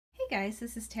Guys,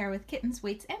 this is Tara with Kittens,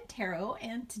 Weights, and Tarot,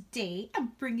 and today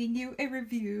I'm bringing you a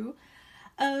review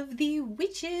of the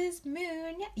Witch's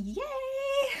Moon.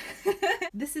 Yay!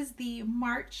 This is the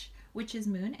March Witch's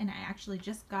Moon, and I actually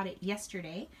just got it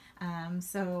yesterday.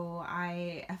 So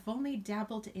I have only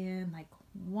dabbled in like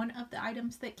one of the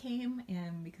items that came,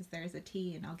 and because there's a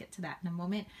tea, and I'll get to that in a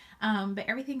moment. But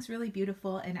everything's really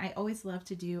beautiful, and I always love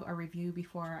to do a review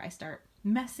before I start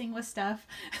messing with stuff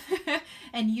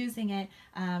and using it,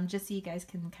 just so you guys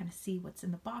can kind of see what's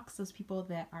in the box. Those people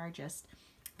that are just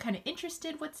kind of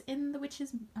interested what's in the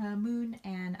Witch's Moon,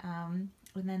 and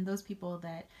then those people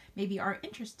that maybe are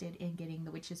interested in getting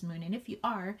the Witch's Moon. And if you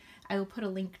are, I will put a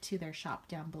link to their shop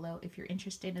down below if you're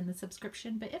interested in the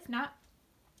subscription. But if not,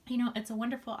 you know, it's a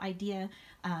wonderful idea.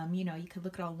 You know, you could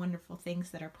look at all wonderful things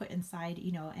that are put inside,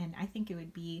 you know, and I think it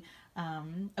would be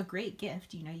a great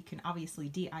gift. You know, you can obviously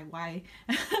DIY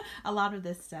a lot of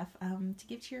this stuff to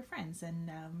give to your friends,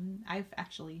 and I've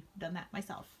actually done that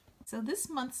myself. So this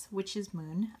month's Witch's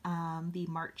Moon, the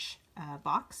March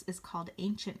box, is called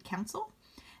Ancient Counsel.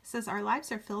 It says, our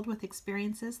lives are filled with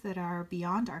experiences that are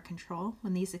beyond our control.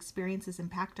 When these experiences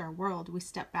impact our world, we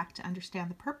step back to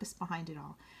understand the purpose behind it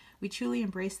all. We truly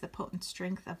embrace the potent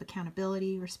strength of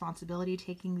accountability, responsibility,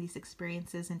 taking these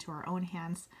experiences into our own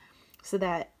hands so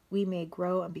that we may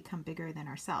grow and become bigger than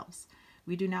ourselves.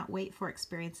 We do not wait for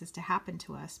experiences to happen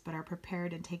to us, but are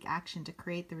prepared and take action to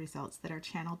create the results that are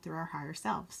channeled through our higher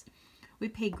selves. We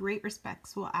pay great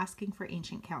respects while asking for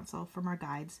ancient counsel from our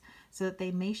guides so that they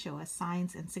may show us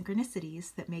signs and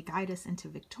synchronicities that may guide us into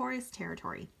victorious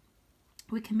territory.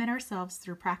 We commit ourselves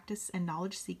through practice and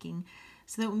knowledge seeking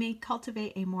so that we may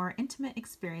cultivate a more intimate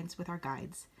experience with our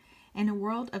guides. In a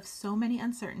world of so many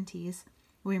uncertainties,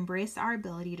 we embrace our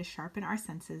ability to sharpen our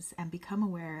senses and become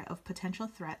aware of potential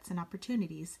threats and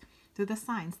opportunities through the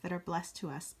signs that are blessed to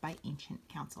us by ancient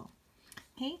counsel.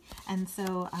 Okay, and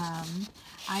so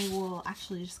I will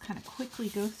actually just kind of quickly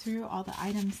go through all the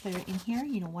items that are in here,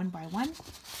 you know, one by one.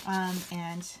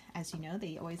 And as you know,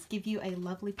 they always give you a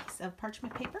lovely piece of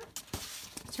parchment paper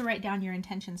to write down your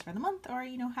intentions for the month, or,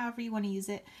 you know, however you want to use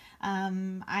it.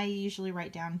 I usually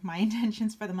write down my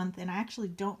intentions for the month, and I actually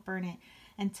don't burn it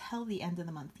until the end of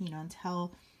the month, you know,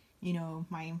 until, you know,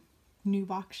 my new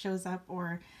box shows up,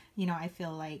 or, you know, I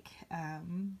feel like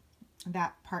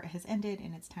that part has ended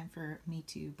and it's time for me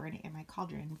to burn it in my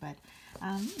cauldron. But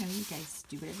you know, you guys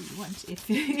do whatever you want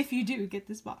if you do get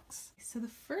this box. So the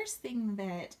first thing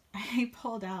that I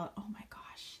pulled out, oh my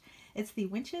gosh, it's the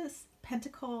Witch's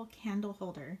Pentacle candle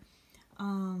holder.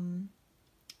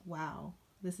 Wow,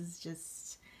 this is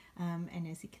just and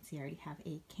as you can see, I already have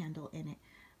a candle in it.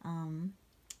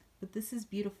 But this is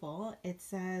beautiful. It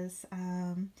says,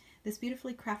 this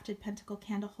beautifully crafted pentacle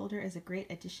candle holder is a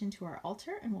great addition to our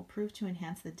altar and will prove to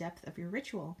enhance the depth of your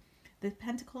ritual. The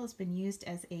pentacle has been used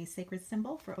as a sacred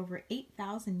symbol for over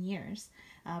 8,000 years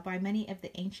by many of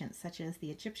the ancients, such as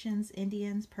the Egyptians,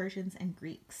 Indians, Persians, and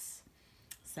Greeks.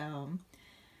 So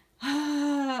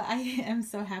I am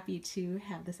so happy to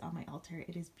have this on my altar.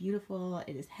 It is beautiful,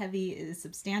 it is heavy, it is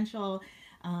substantial.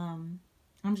 I'm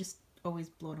just always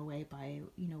blown away by,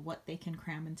 you know, what they can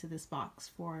cram into this box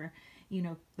for, you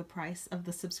know, the price of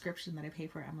the subscription that I pay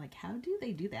for. I'm like, how do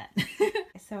they do that?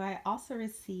 So I also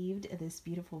received this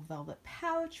beautiful velvet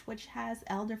pouch, which has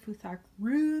Elder Futhark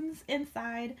runes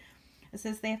inside. It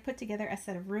says they have put together a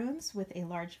set of runes with a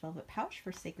large velvet pouch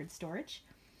for sacred storage.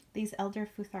 These Elder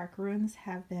Futhark runes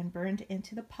have been burned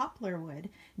into the poplar wood,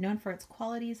 known for its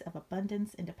qualities of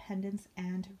abundance, independence,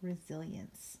 and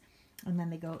resilience. And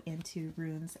then they go into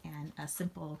runes and a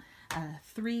simple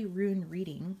 3 rune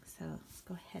reading. So let's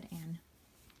go ahead and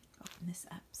open this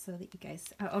up so that you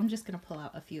guys, I'm just going to pull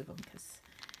out a few of them because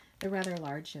they're rather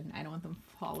large and I don't want them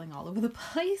falling all over the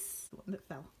place. The one that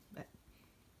fell, but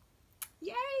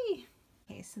yay!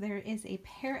 Okay, so there is a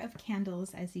pair of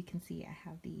candles. As you can see, I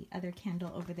have the other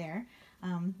candle over there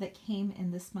that came in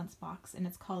this month's box, and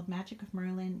it's called Magic of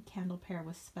Merlin Candle Pair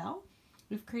with Spell.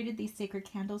 We've created these sacred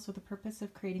candles with the purpose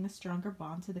of creating a stronger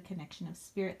bond to the connection of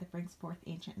spirit that brings forth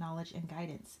ancient knowledge and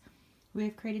guidance. We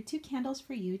have created 2 candles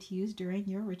for you to use during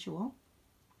your ritual.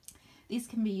 These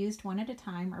can be used one at a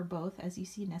time or both as you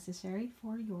see necessary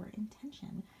for your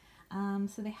intention.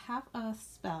 So they have a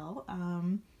spell,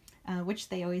 which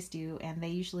they always do, and they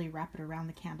usually wrap it around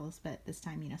the candles, but this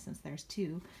time, you know, since there's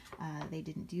 2, they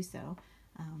didn't do so.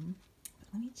 But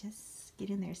let me just get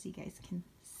in there so you guys can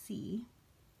see.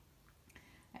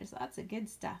 There's lots of good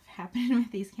stuff happening with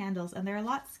these candles, and they're a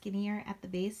lot skinnier at the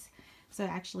base, so I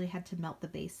actually had to melt the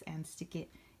base and stick it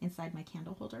inside my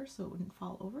candle holder so it wouldn't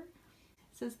fall over. It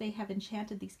says they have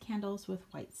enchanted these candles with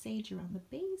white sage around the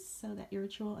base so that your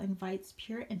ritual invites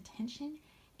pure intention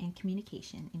and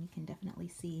communication. And you can definitely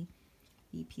see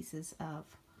the pieces of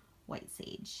white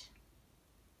sage.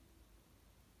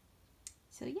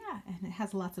 So yeah, and it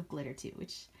has lots of glitter too,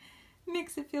 which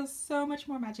makes it feel so much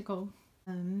more magical.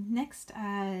 Next,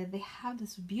 they have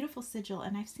this beautiful sigil,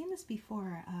 and I've seen this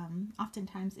before,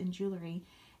 oftentimes in jewelry,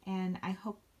 and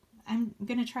I'm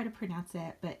gonna try to pronounce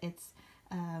it, but it's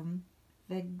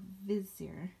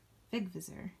Vegvisor,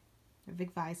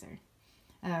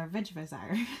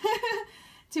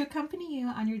 To accompany you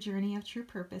on your journey of true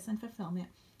purpose and fulfillment,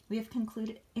 we have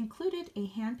included a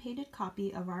hand-painted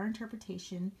copy of our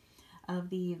interpretation of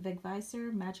the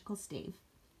Vegvisor magical stave,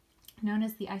 known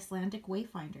as the Icelandic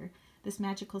Wayfinder. This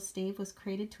magical stave was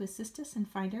created to assist us in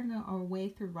finding our way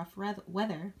through rough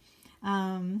weather.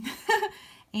 And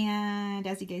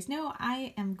as you guys know,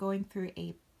 I am going through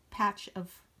a patch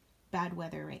of bad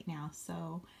weather right now,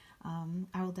 so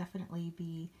I will definitely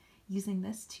be using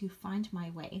this to find my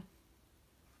way.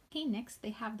 Okay, next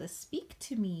they have the Speak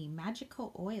to Me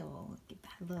magical oil. Give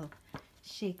that a little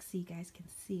shake so you guys can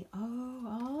see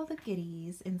all the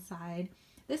goodies inside.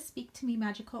 This Speak to Me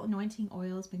magical anointing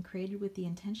oil has been created with the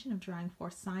intention of drawing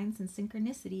forth signs and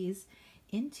synchronicities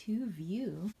into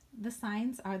view. The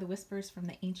signs are the whispers from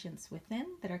the ancients within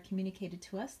that are communicated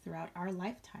to us throughout our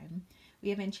lifetime. We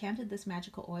have enchanted this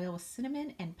magical oil with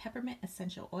cinnamon and peppermint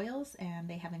essential oils, and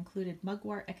they have included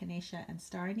mugwort, echinacea, and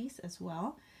star anise as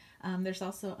well. There's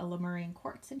also a Lemurian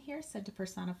quartz in here said to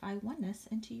personify oneness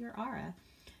into your aura.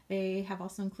 They have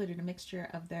also included a mixture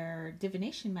of their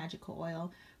divination magical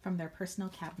oil from their personal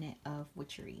cabinet of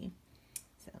witchery.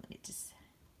 So let me just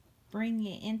bring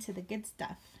you into the good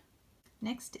stuff.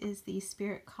 Next is the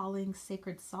Spirit Calling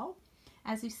Sacred Salt.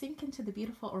 As you sink into the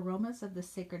beautiful aromas of the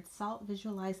sacred salt,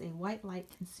 visualize a white light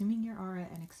consuming your aura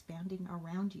and expanding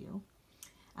around you.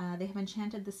 They have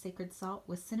enchanted the sacred salt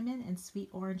with cinnamon and sweet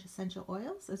orange essential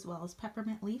oils, as well as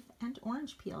peppermint leaf and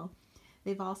orange peel.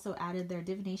 They've also added their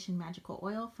divination magical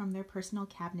oil from their personal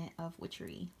cabinet of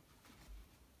witchery.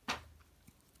 Let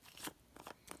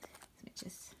me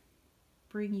just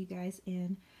bring you guys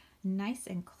in nice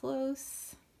and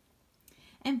close.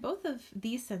 And both of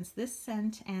these scents, this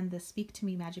scent and the Speak to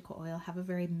Me magical oil, have a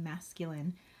very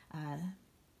masculine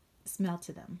smell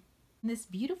to them. And this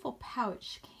beautiful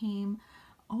pouch came,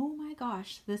 oh my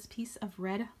gosh, this piece of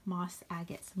red moss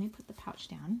agate. So let me put the pouch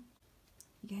down.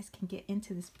 You guys can get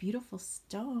into this beautiful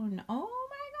stone. Oh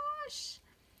my gosh.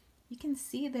 You can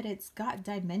see that it's got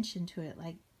dimension to it.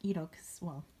 Like, you know, because,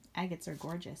 well, agates are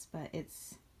gorgeous, but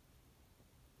it's,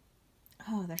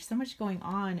 oh, there's so much going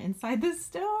on inside this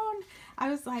stone. I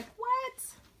was like,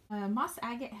 what? Moss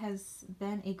agate has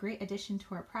been a great addition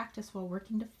to our practice while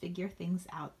working to figure things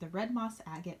out. The red moss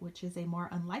agate, which is a more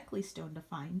unlikely stone to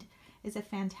find, is a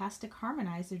fantastic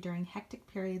harmonizer during hectic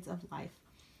periods of life.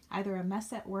 Either a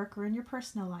mess at work or in your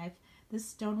personal life, this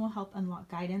stone will help unlock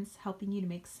guidance, helping you to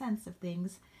make sense of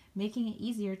things, making it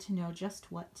easier to know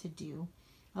just what to do.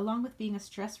 Along with being a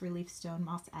stress relief stone,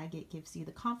 moss agate gives you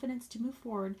the confidence to move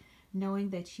forward, knowing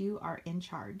that you are in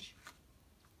charge.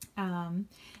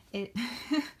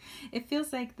 It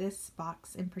feels like this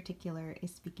box in particular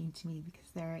is speaking to me because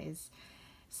there is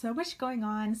so much going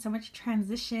on, so much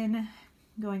transition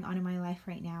going on in my life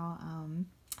right now.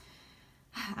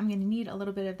 I'm going to need a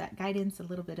little bit of that guidance, a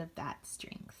little bit of that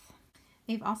strength.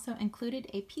 They've also included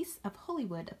a piece of holy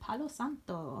wood, Palo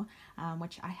Santo,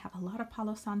 which I have a lot of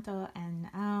Palo Santo, and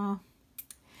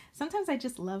sometimes I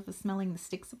just love smelling the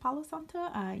sticks of Palo Santo.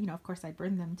 You know, of course I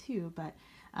burn them too, but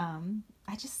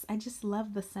I just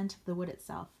love the scent of the wood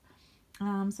itself.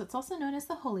 So it's also known as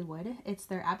the holy wood. It's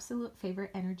their absolute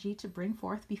favorite energy to bring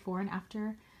forth before and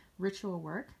after ritual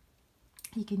work.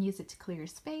 You can use it to clear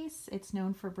space. It's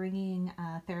known for bringing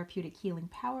therapeutic healing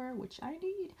power, which I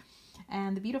need.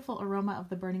 And the beautiful aroma of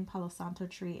the burning Palo Santo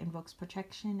tree invokes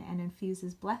protection and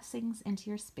infuses blessings into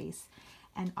your space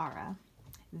and aura.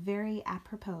 Very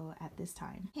apropos at this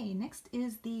time. Okay, next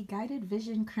is the Guided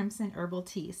Vision Crimson Herbal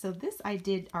Tea. So this I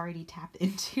did already tap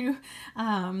into.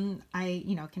 I,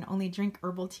 you know, can only drink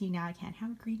herbal tea now. I can't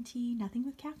have green tea, nothing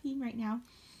with caffeine right now.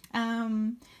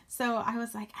 So I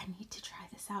was like, I need to try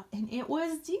this out, and it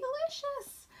was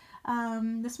delicious.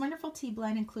 This wonderful tea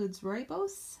blend includes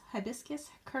rooibos, hibiscus,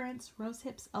 currants, rose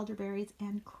hips, elderberries,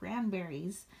 and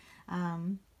cranberries.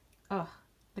 Oh,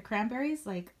 the cranberries,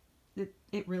 like,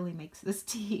 it really makes this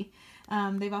tea.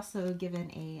 They've also given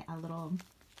a little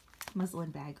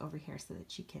muslin bag over here so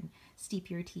that you can steep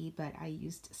your tea, but I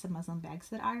used some muslin bags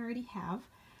that I already have.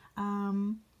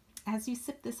 As you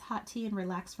sip this hot tea and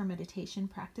relax for meditation,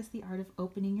 practice the art of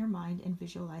opening your mind and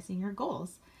visualizing your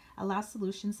goals. Allow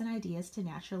solutions and ideas to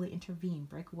naturally intervene.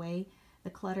 Break away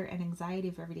the clutter and anxiety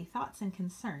of everyday thoughts and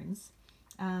concerns.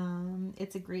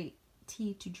 It's a great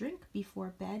tea to drink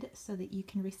before bed so that you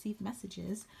can receive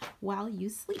messages while you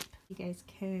sleep. You guys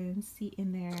can see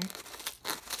in there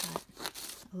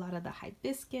a lot of the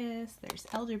hibiscus, there's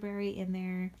elderberry in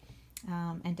there,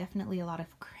 and definitely a lot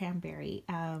of cranberry.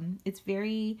 It's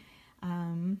very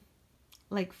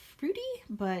like fruity,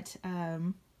 but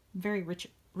very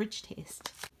rich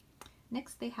taste.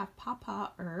 Next they have pawpaw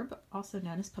herb, also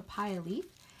known as papaya leaf,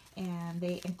 and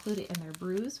they include it in their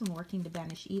brews when working to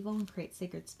banish evil and create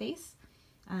sacred space.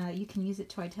 You can use it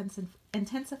to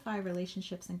intensify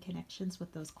relationships and connections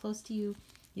with those close to you.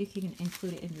 You can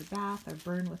include it in your bath or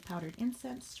burn with powdered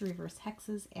incense to reverse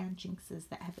hexes and jinxes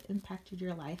that have impacted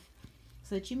your life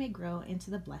so that you may grow into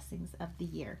the blessings of the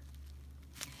year.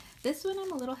 This one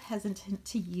I'm a little hesitant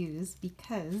to use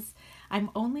because I'm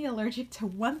only allergic to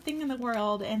one thing in the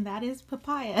world, and that is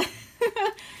papaya.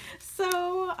 So,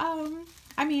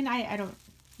 I mean, I don't,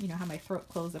 have my throat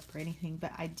closed up or anything,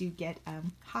 but I do get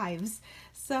hives.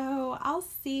 So I'll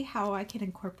see how I can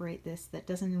incorporate this that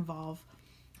doesn't involve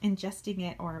ingesting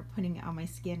it or putting it on my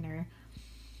skin, or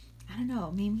I don't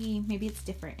know, maybe it's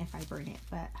different if I burn it,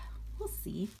 but we'll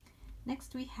see.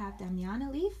 Next we have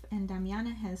Damiana leaf, and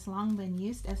Damiana has long been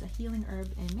used as a healing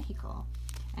herb in Mexico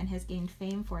and has gained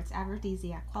fame for its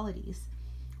aphrodisiac qualities.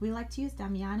 We like to use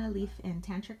Damiana leaf in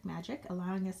tantric magic,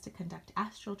 allowing us to conduct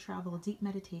astral travel, deep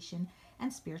meditation,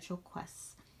 and spiritual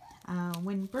quests.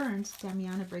 When burned,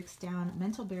 Damiana breaks down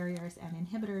mental barriers and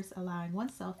inhibitors, allowing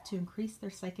oneself to increase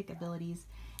their psychic abilities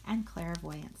and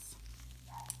clairvoyance.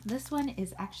 This one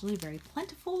is actually very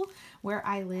plentiful where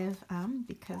I live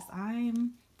because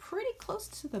I'm pretty close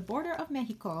to the border of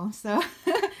Mexico, so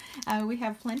we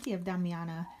have plenty of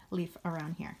Damiana leaf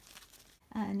around here.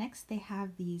 Next they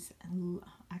have these,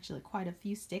 actually quite a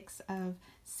few sticks of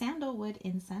sandalwood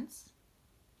incense.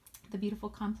 The beautiful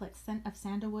complex scent of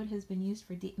sandalwood has been used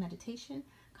for deep meditation,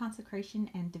 consecration,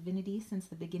 and divinity since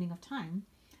the beginning of time.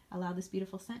 Allow this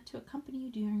beautiful scent to accompany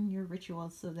you during your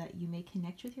rituals so that you may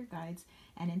connect with your guides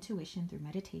and intuition through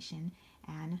meditation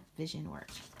and vision work.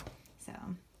 So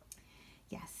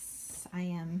yes, I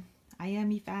am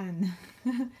a fan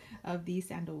of the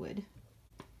sandalwood.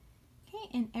 Okay,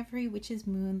 in every witch's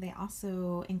moon they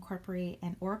also incorporate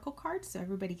an oracle card, so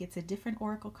everybody gets a different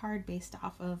oracle card based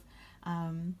off of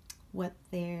what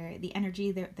the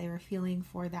energy that they were feeling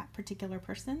for that particular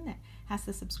person that has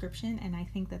the subscription, and I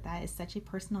think that is such a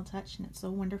personal touch and it's so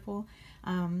wonderful.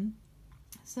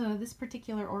 So this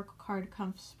particular oracle card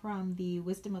comes from the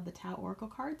Wisdom of the Tao oracle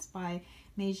cards by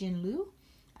Meijin Liu,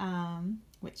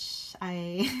 which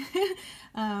I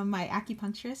my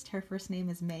acupuncturist, her first name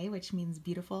is Mei, which means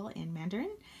beautiful in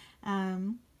Mandarin.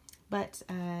 But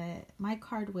my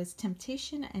card was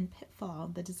Temptation and Pitfall.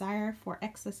 The desire for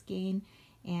excess gain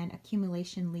and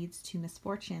accumulation leads to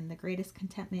misfortune. The greatest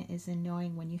contentment is in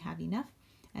knowing when you have enough,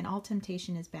 and all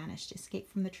temptation is banished. Escape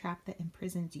from the trap that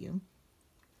imprisons you.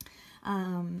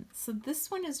 So this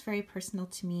one is very personal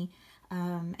to me,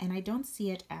 and I don't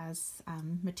see it as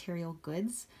material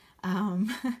goods,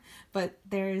 but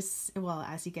there's, well,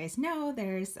 as you guys know,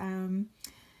 there's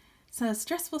so a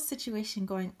stressful situation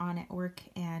going on at work,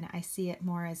 and I see it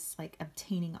more as like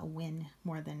obtaining a win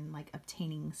more than like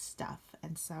obtaining stuff.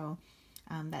 And so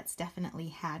that's definitely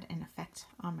had an effect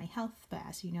on my health, but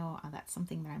as you know, that's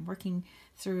something that I'm working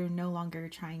through, no longer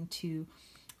trying to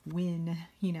win,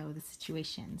 the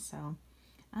situation. So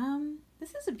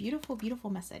this is a beautiful, beautiful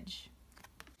message.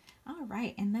 All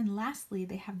right, and then lastly,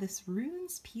 they have this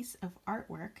runes piece of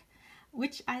artwork,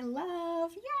 which I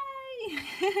love. Yay!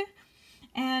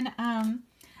 And I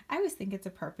always think it's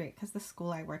appropriate because the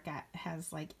school I work at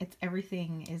has like,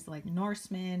 everything is like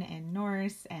Norseman and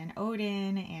Norse and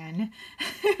Odin and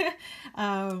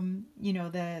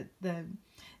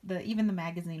the even the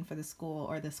magazine for the school,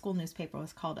 or the school newspaper,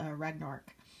 was called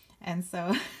Ragnarok. And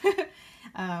so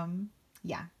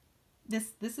yeah,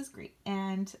 this is great,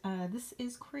 and this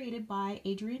is created by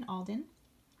Adrian Alden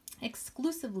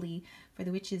exclusively for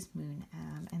the Witch's Moon,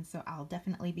 and so I'll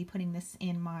definitely be putting this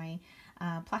in my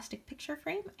plastic picture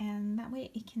frame, and that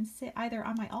way it can sit either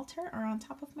on my altar or on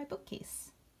top of my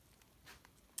bookcase.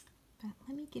 But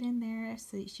let me get in there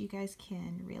so that you guys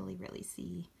can really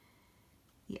see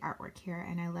the artwork here.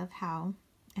 And I love how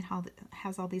it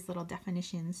has all these little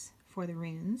definitions for the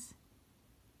runes.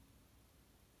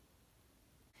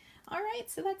 All right,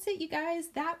 so that's it, you guys.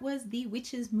 That was the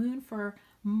Witch's Moon for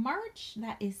March.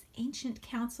 That is Ancient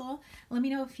Council. Let me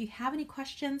know if you have any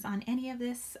questions on any of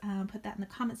this. Put that in the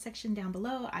comment section down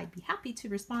below. I'd be happy to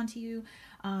respond to you.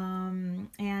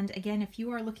 And again, if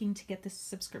you are looking to get this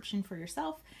subscription for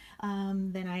yourself,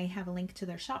 then I have a link to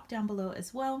their shop down below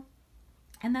as well.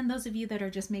 And then those of you that are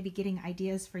just maybe getting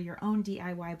ideas for your own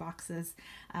DIY boxes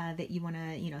that you want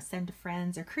to, send to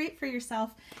friends or create for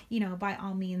yourself, by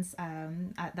all means,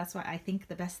 that's what I think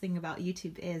the best thing about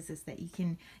YouTube is that you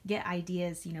can get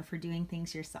ideas, for doing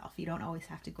things yourself. You don't always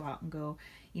have to go out and go,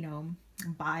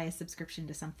 buy a subscription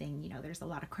to something. There's a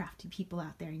lot of crafty people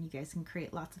out there, and you guys can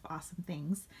create lots of awesome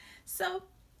things. So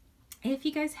if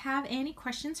you guys have any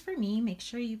questions for me, make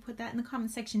sure you put that in the comment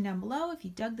section down below. If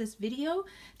you dug this video,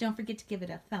 don't forget to give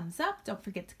it a thumbs up. Don't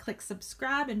forget to click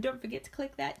subscribe, and don't forget to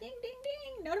click that ding, ding,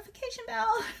 ding notification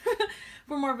bell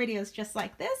for more videos just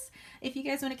like this. If you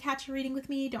guys want to catch a reading with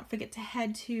me, don't forget to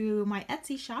head to my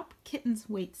Etsy shop, Kittens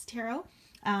Waits Tarot.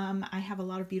 I have a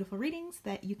lot of beautiful readings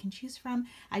that you can choose from.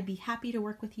 I'd be happy to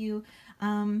work with you.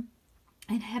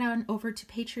 And head on over to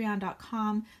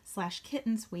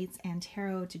patreon.com/kittens, waits, and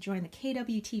tarot to join the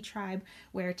KWT tribe,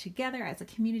 where together as a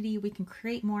community we can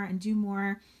create more and do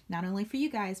more, not only for you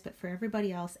guys, but for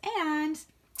everybody else. And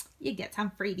you get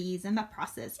some freebies in the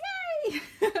process. Yay!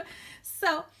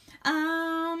 So,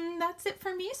 that's it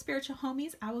for me, spiritual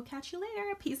homies. I will catch you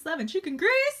later. Peace, love, and chicken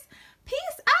grease.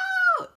 Peace out!